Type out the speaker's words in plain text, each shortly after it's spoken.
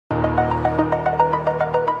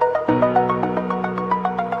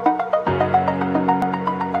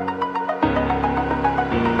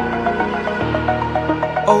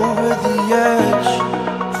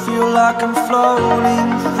I'm floating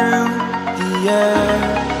through the air.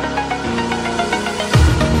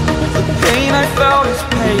 The pain I felt is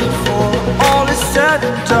paid for, all is said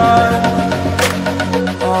and done.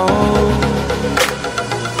 Oh,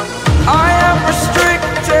 I am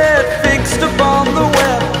restricted, fixed upon the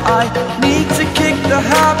web. I need to kick the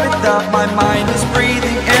habit that my mind is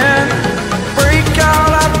breathing in. Break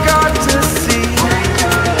out, I've got to see.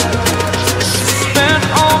 Spent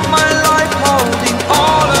all my life holding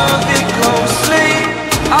all of it closely.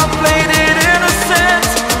 I played it innocent,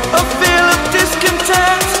 a feel of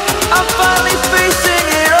discontent. I'm finally facing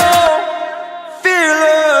it all,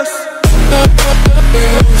 fearless.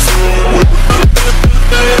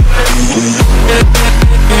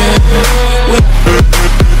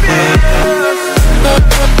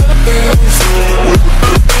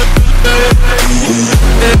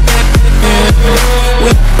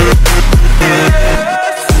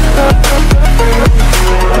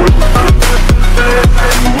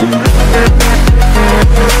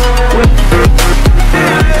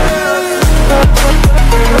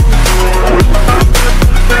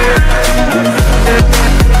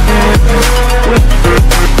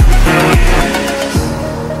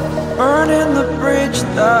 Burning the bridge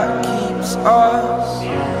that keeps us.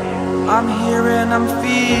 I'm here and I'm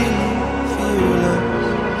feeling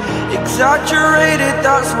fearless. Exaggerated,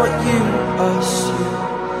 that's what you assume.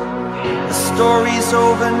 The story's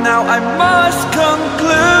over now, I must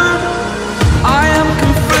conclude. I am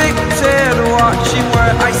conflicted, watching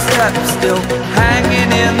where I step still, hanging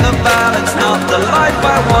in the balance. Not the life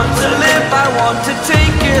I want to live, I want to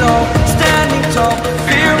take it all. Standing tall,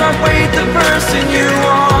 fear I weighed the person you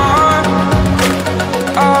are.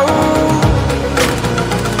 Oh,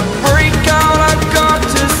 break out, I've got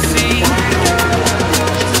to see.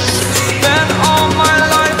 Spent all my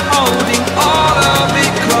life holding all of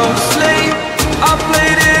it closely. I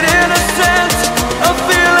played it innocent, a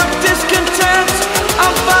feel of discontent.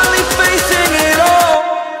 I'm finally facing it all,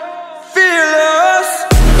 fearless.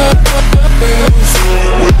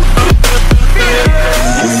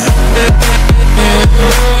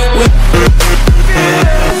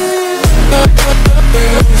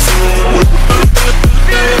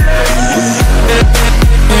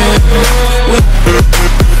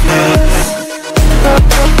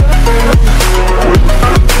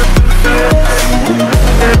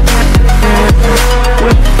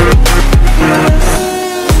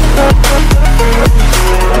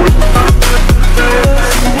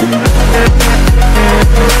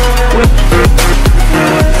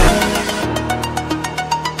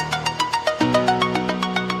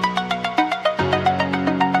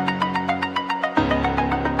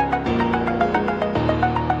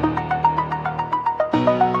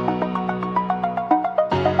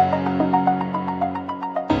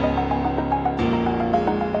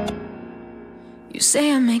 You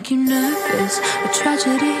say I make you nervous, a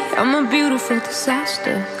tragedy, I'm a beautiful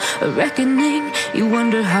disaster, a reckoning. You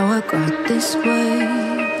wonder how I got this way.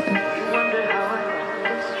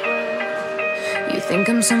 You think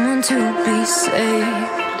I'm someone to be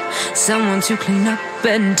saved, someone to clean up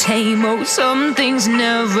and tame. Oh, some things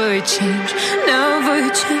never change,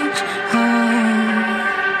 never change.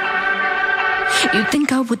 You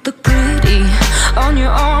think I would look pretty on your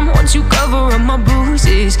arm once you cover up my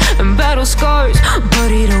bruises and battle scars,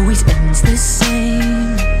 but it always ends the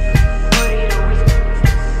same.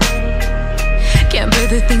 Can't bear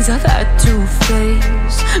the things I've had to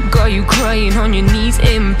face, got you crying on your knees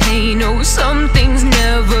in pain. Oh, some things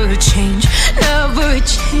never change, never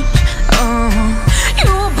change. Oh,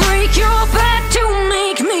 you'll break your back to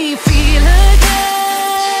make me feel again.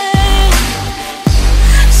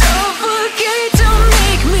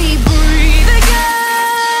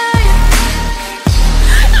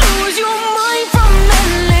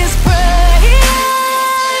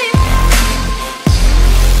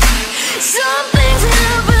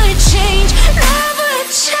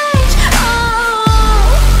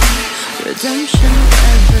 Redemption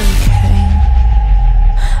never came.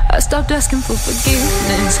 I stopped asking for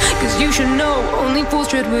forgiveness, 'cause you should know only fools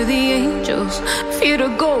tread where the angels fear to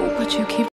go, but you keep